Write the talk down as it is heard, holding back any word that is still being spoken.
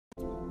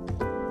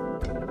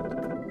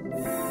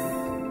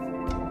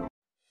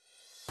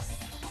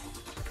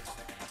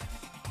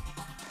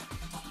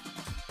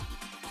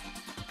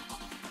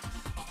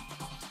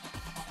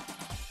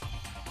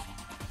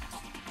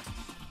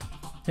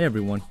Hey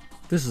everyone,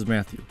 this is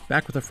Matthew,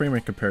 back with a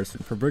framerate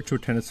comparison for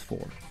Virtua Tennis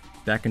 4.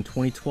 Back in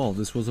 2012,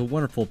 this was a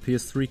wonderful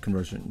PS3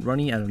 conversion,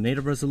 running at a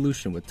native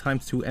resolution with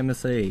 ×2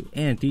 MSAA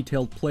and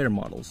detailed player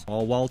models,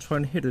 all while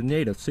trying to hit a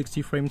native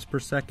 60 frames per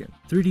second.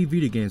 3D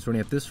Vita games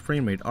running at this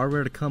frame rate are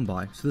rare to come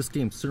by, so this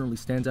game certainly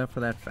stands out for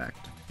that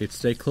fact. It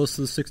stayed close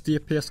to the 60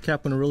 FPS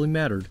cap when it really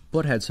mattered,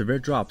 but had severe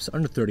drops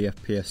under 30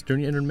 FPS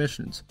during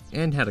intermissions,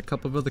 and had a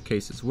couple of other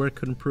cases where it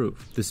could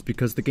improve. This is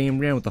because the game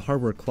ran with the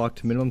hardware clocked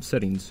to minimum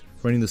settings,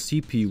 running the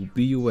CPU,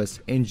 BUS,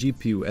 and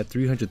GPU at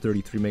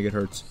 333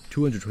 MHz,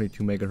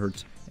 222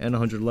 MHz, and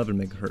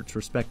 111 MHz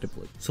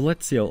respectively. So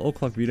let's see how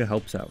Oclockvita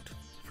helps out.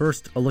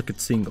 First, a look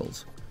at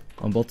singles.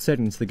 On both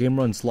settings, the game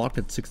runs locked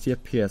at 60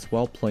 FPS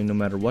while playing no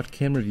matter what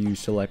camera view you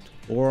select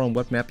or on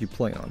what map you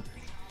play on.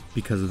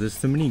 Because of this,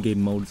 the minigame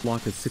mode is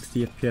locked at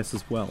 60 FPS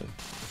as well.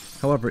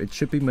 However, it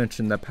should be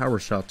mentioned that power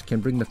shots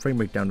can bring the frame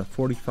rate down to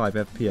 45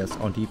 FPS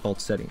on default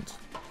settings.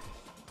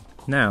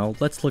 Now,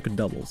 let's look at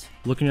doubles.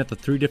 Looking at the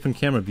 3 different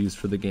camera views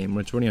for the game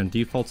when it's running on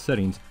default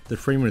settings, the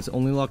frame rate is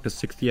only locked to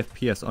 60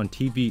 FPS on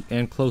TV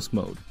and close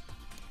mode.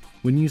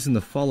 When using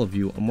the follow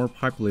view on more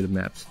populated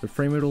maps, the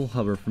frame rate will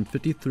hover from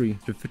 53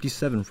 to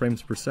 57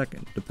 frames per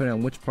second, depending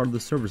on which part of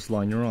the service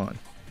line you're on.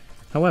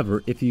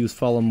 However, if you use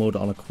follow mode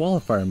on a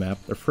qualifier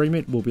map, the frame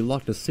rate will be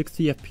locked to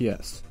 60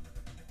 FPS.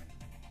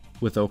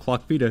 With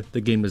Oclockvita,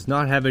 the game does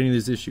not have any of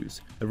these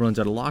issues. It runs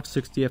at a locked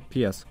 60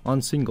 FPS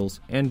on singles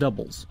and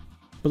doubles.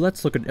 But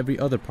let's look at every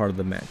other part of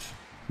the match.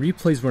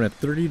 Replays run at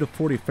 30 to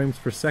 40 frames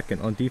per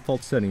second on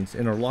default settings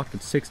and are locked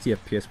at 60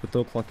 FPS with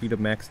Oclockvita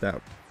maxed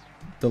out.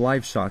 The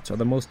live shots are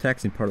the most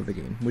taxing part of the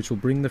game, which will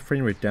bring the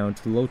frame rate down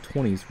to the low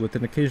 20s with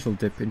an occasional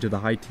dip into the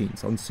high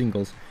teens on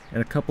singles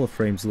and a couple of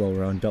frames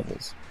lower on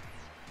doubles.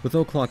 With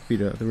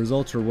Oclockvita, the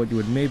results are what you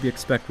would maybe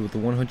expect with a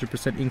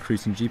 100%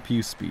 increase in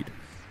GPU speed.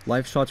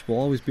 Live shots will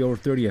always be over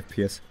 30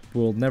 FPS, but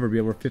will never be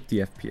over 50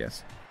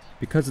 FPS.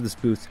 Because of this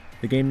boost,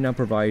 the game now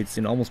provides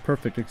an almost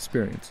perfect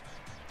experience.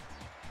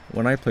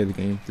 When I play the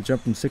game, the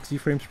jump from 60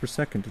 frames per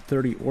second to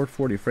 30 or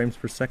 40 frames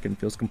per second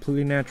feels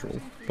completely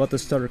natural, but the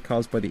stutter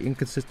caused by the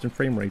inconsistent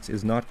frame rates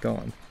is not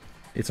gone.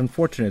 It's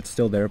unfortunate it's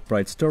still there, but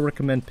I'd still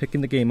recommend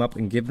picking the game up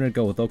and giving it a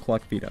go with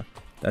Oclockvita.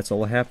 That's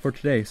all I have for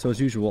today, so as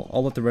usual,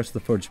 I'll let the rest of the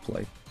footage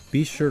play.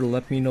 Be sure to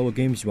let me know what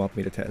games you want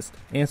me to test,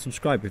 and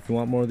subscribe if you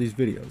want more of these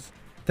videos.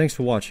 Thanks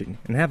for watching,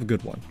 and have a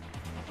good one.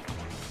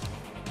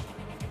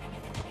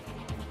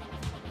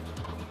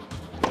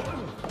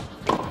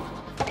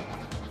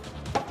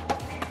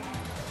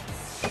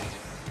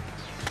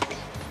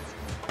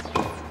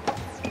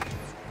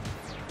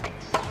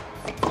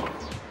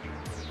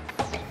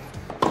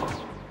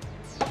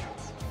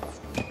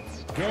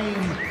 Game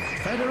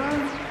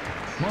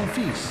Federer, mon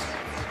fils.